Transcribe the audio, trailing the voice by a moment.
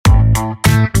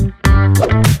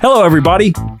Hello,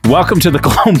 everybody. Welcome to the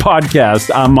Clone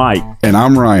Podcast. I'm Mike. And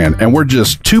I'm Ryan. And we're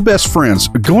just two best friends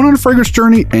going on a fragrance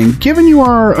journey and giving you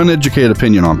our uneducated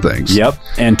opinion on things. Yep.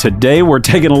 And today we're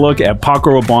taking a look at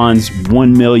Paco Rabanne's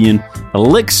 1 million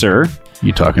Elixir.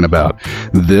 You talking about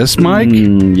this, Mike?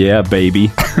 Yeah,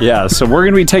 baby. Yeah, so we're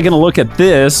going to be taking a look at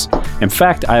this. In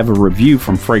fact, I have a review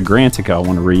from Fragrantica I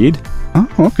want to read. Oh,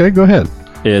 okay. Go ahead.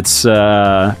 It's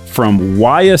from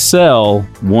YSL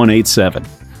 187.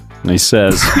 And he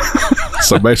says...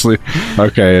 So basically,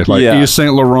 okay, like Yves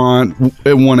Saint Laurent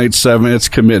at 187, it's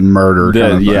committing murder.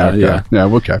 Yeah,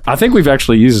 okay. I think we've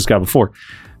actually used this guy before.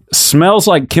 Smells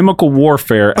like chemical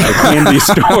warfare at a candy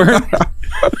store.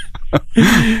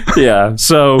 Yeah,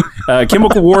 so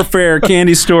chemical warfare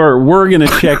candy store. We're going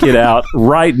to check it out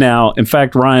right now. In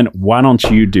fact, Ryan, why don't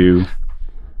you do?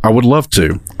 I would love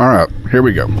to. All right, here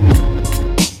we go.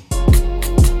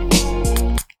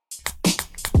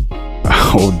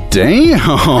 Oh,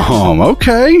 damn.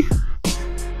 Okay.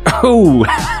 Oh.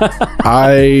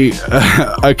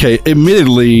 Okay,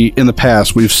 admittedly, in the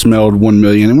past, we've smelled 1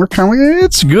 million, and we're kind of like,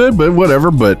 it's good, but whatever.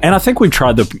 And I think we've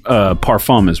tried the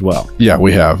Parfum as well. Yeah,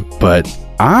 we have. But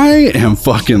I am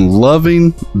fucking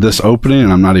loving this opening,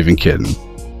 and I'm not even kidding.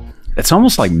 It's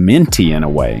almost like minty in a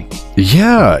way.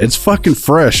 Yeah, it's fucking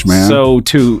fresh, man. So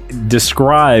to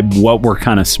describe what we're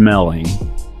kind of smelling,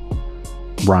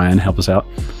 Ryan, help us out.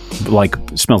 Like,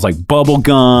 smells like bubble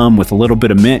gum with a little bit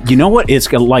of mint. You know what?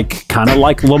 It's like kind of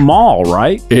like Le Male,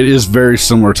 right? It is very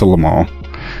similar to Le Male.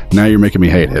 Now you're making me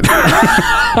hate it.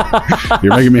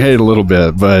 You're making me hate it a little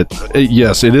bit, but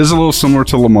yes, it is a little similar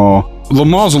to Le Male. Le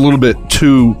Male's a little bit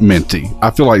too minty. I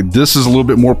feel like this is a little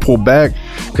bit more pulled back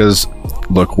because,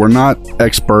 look, we're not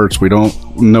experts. We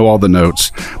don't know all the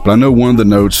notes, but I know one of the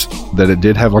notes that it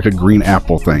did have like a green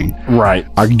apple thing. Right.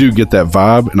 I do get that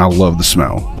vibe, and I love the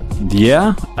smell.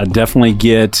 Yeah, I definitely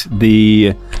get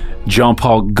the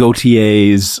Jean-Paul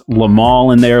Gaultier's Le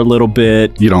Male in there a little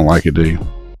bit. You don't like it, do you?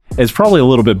 It's probably a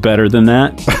little bit better than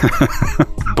that,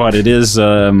 but it is,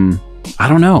 I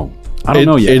don't know. I don't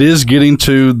know yet. It is getting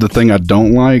to the thing I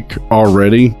don't like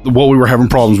already. What we were having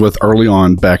problems with early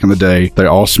on back in the day, they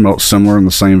all smelled similar in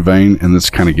the same vein, and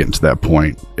it's kind of getting to that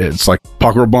point. It's like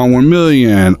Paco Rabanne 1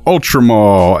 million, Ultra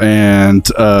Mall, and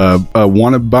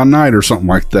Wanted by Night or something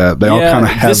like that. They all kind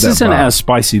of have that This isn't vibe. as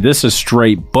spicy. This is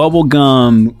straight bubble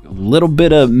gum, a little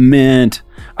bit of mint.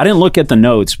 I didn't look at the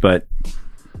notes, but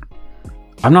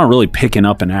I'm not really picking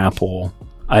up an apple.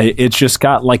 It's just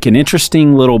got like an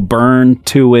interesting little burn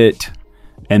to it,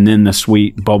 and then the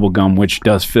sweet bubble gum, which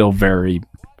does feel very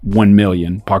 1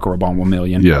 million, Paco Rabanne 1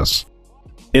 million. Yes.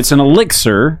 It's an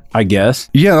elixir, I guess.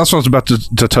 Yeah, that's what I was about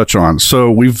to touch on. So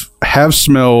we've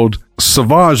smelled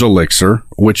Sauvage Elixir,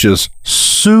 which is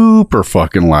super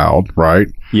fucking loud, right?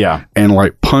 Yeah. And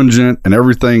like pungent and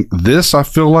everything. This, I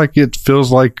feel like it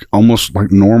feels like almost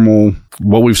like normal,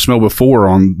 what we've smelled before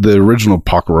on the original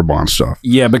Paco Rabanne stuff.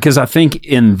 Yeah, because I think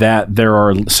in that there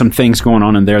are some things going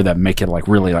on in there that make it like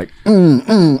really like,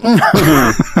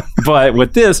 But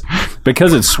with this,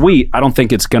 because it's sweet, I don't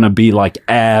think it's going to be like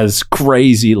as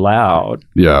crazy loud.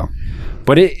 Yeah.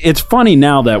 But it's funny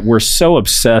now that we're so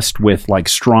obsessed with like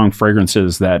strong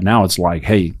fragrances that now it's like,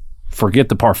 hey, forget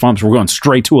the parfums. We're going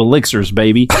straight to elixirs,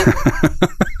 baby.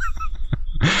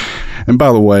 And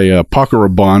by the way, Paco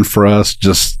Rabanne for us,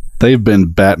 they've been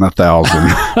batting 1,000.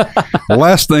 The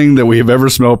last thing that we have ever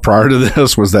smelled prior to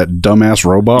this was that dumbass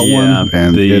robot one,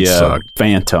 and it sucked.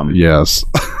 Phantom. Yes.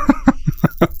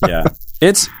 Yeah.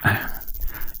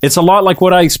 It's a lot like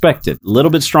what I expected. A little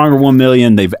bit stronger 1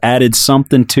 million. They've added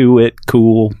something to it.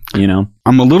 Cool, you know.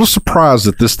 I'm a little surprised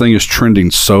that this thing is trending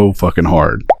so fucking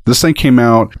hard. This thing came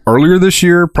out earlier this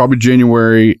year, probably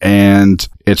January, and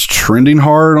it's trending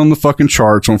hard on the fucking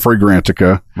charts on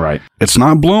Fragrantica. Right. It's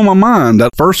not blowing my mind.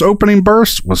 That first opening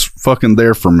burst was fucking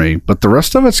there for me, but the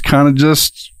rest of it's kind of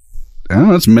just, I don't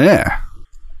know, it's meh.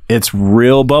 It's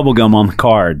real bubblegum on the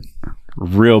card.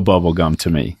 Real bubblegum to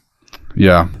me.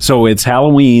 Yeah. So it's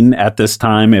Halloween at this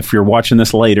time. If you're watching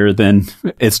this later, then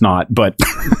it's not. But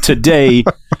today,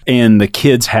 and the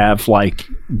kids have like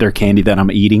their candy that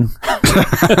I'm eating.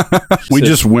 We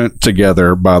just went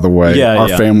together, by the way. Yeah, Our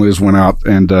families went out,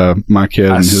 and my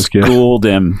kid and his kid. I schooled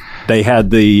him. They had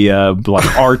the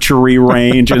like archery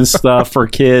range and stuff for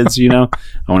kids, you know.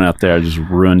 I went out there, I just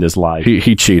ruined his life.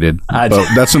 He cheated. But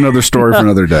that's another story for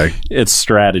another day. It's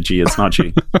strategy. It's not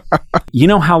cheating. You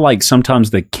know how like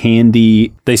sometimes the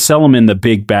candy, they sell them in the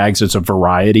big bags as a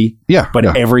variety? Yeah.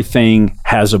 But everything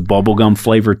has a bubblegum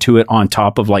flavor to it on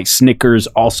top of like Snickers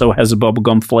also has a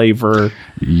bubblegum bubblegum flavor.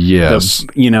 Yes.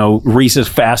 Reese's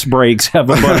Fast Breaks have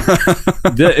a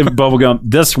bubblegum.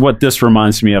 This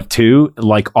reminds me of too.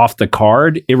 Like off the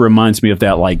card, it reminds me of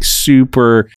that like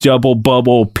super double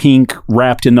bubble pink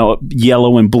wrapped in the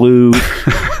yellow and blue.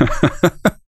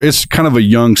 It's kind of a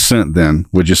young scent then,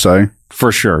 would you say?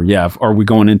 For sure, yeah. Are we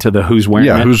going into the who's wearing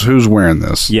it? Yeah, who's wearing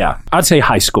this? Yeah, I'd say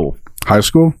high school. High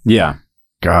school? Yeah.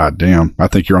 God damn, I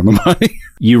think you're on the money.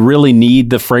 You really need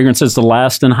the fragrances to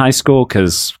last in high school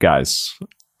because, guys,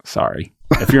 sorry.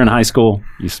 If you're in high school,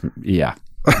 you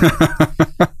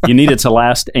need it to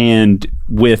last. And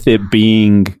with it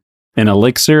being an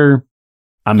elixir,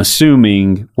 I'm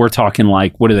assuming we're talking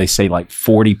like, what do they say, like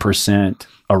 40%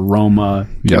 aroma,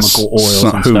 chemical oils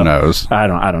and who stuff. knows? I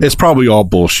don't know. It's probably all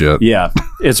bullshit. Yeah,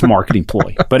 it's a marketing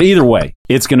ploy. But either way,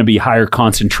 it's going to be higher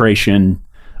concentration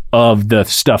of the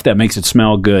stuff that makes it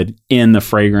smell good in the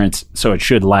fragrance, so it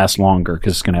should last longer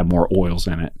because it's going to have more oils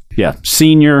in it. Yeah,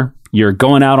 senior, you're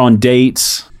going out on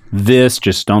dates.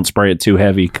 Just don't spray it too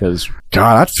heavy because...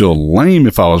 God, I'd feel lame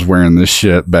if I was wearing this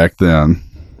shit back then.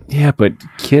 Yeah, but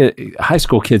high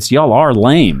school kids, y'all are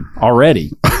lame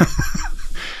already.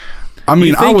 I mean,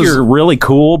 you think you're really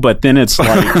cool, but then it's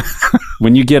like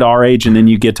when you get our age and then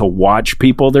you get to watch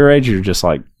people their age, you're just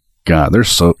like, God,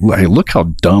 hey, look how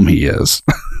dumb he is.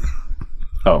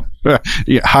 Oh,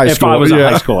 yeah, high school. If I was a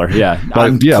high schooler, yeah,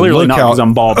 I'm clearly not because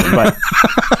I'm bald. But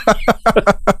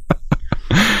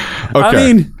okay, I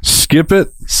mean, skip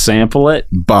it, sample it,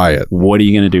 buy it. What are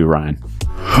you going to do, Ryan?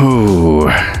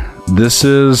 This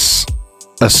is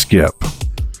a skip.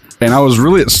 And I was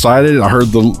really excited. I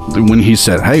heard when he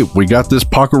said, hey, we got this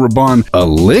Paco Rabanne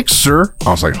Elixir.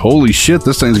 I was like, holy shit,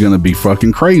 this thing's going to be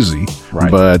fucking crazy. Right.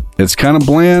 But it's kind of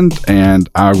bland, and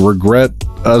I regret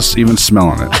us even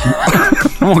smelling it.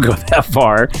 I won't go that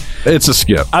far. It's a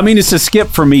skip. I mean, it's a skip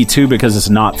for me, too, because it's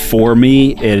not for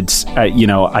me. It's, I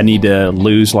need to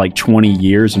lose like 20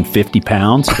 years and 50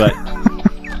 pounds, but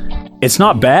it's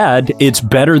not bad. It's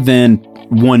better than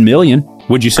 1 million.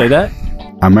 Would you say that?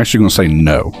 I'm actually going to say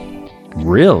no.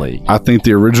 Really? I think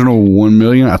the original 1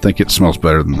 million, I think it smells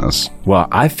better than this. Well,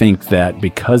 I think that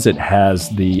because it has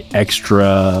the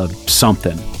extra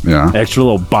something, extra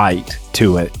little bite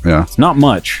to it. Yeah. It's not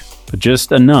much, but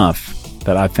just enough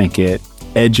that I think it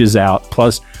edges out.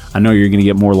 Plus, I know you're going to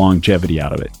get more longevity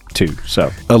out of it too.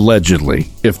 So allegedly,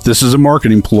 if this is a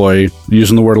marketing ploy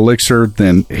using the word elixir,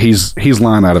 then he's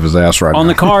lying out of his ass right now. On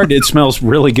the card, it smells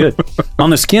really good.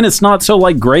 On the skin, it's not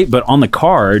so great, but on the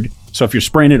card, so if you're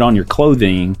spraying it on your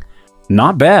clothing,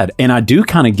 not bad. And I do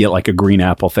kind of get like a green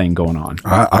apple thing going on.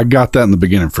 I got that in the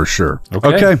beginning for sure.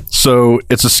 Okay. So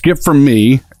it's a skip from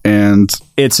me, and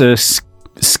it's a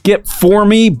skip for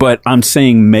me, but I'm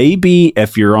saying maybe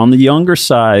if you're on the younger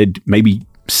side, maybe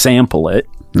sample it.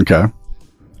 Okay.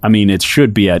 I mean, it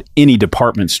should be at any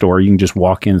department store. You can just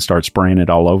walk in and start spraying it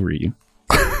all over you.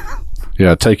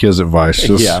 Yeah, take his advice.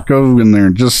 Just go in there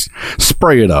and just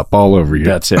spray it up all over you.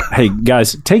 That's it. Hey,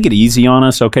 guys, take it easy on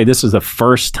us. Okay, this is the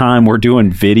first time we're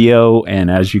doing video,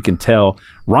 and as you can tell,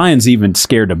 Ryan's even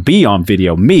scared to be on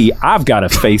video. Me, I've got a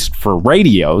face for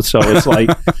radio, so it's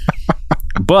like...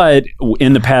 But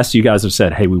in the past, you guys have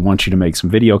said, hey, we want you to make some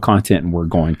video content, and we're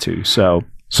going to. So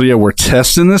yeah, we're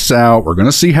testing this out. We're going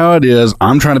to see how it is.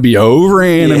 I'm trying to be over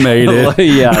animated.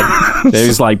 Yeah.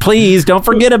 There's like, please don't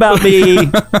forget about me.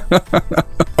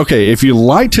 Okay, if you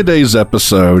like today's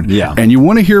episode and you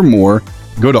want to hear more,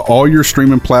 go to all your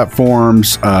streaming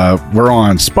platforms. We're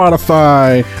on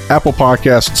Spotify, Apple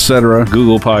Podcasts, etc.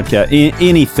 Google Podcast,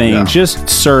 anything. Yeah. Just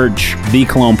search The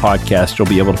Cologne Podcast. You'll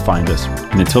be able to find us.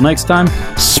 And until next time,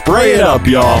 spray it up,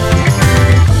 y'all.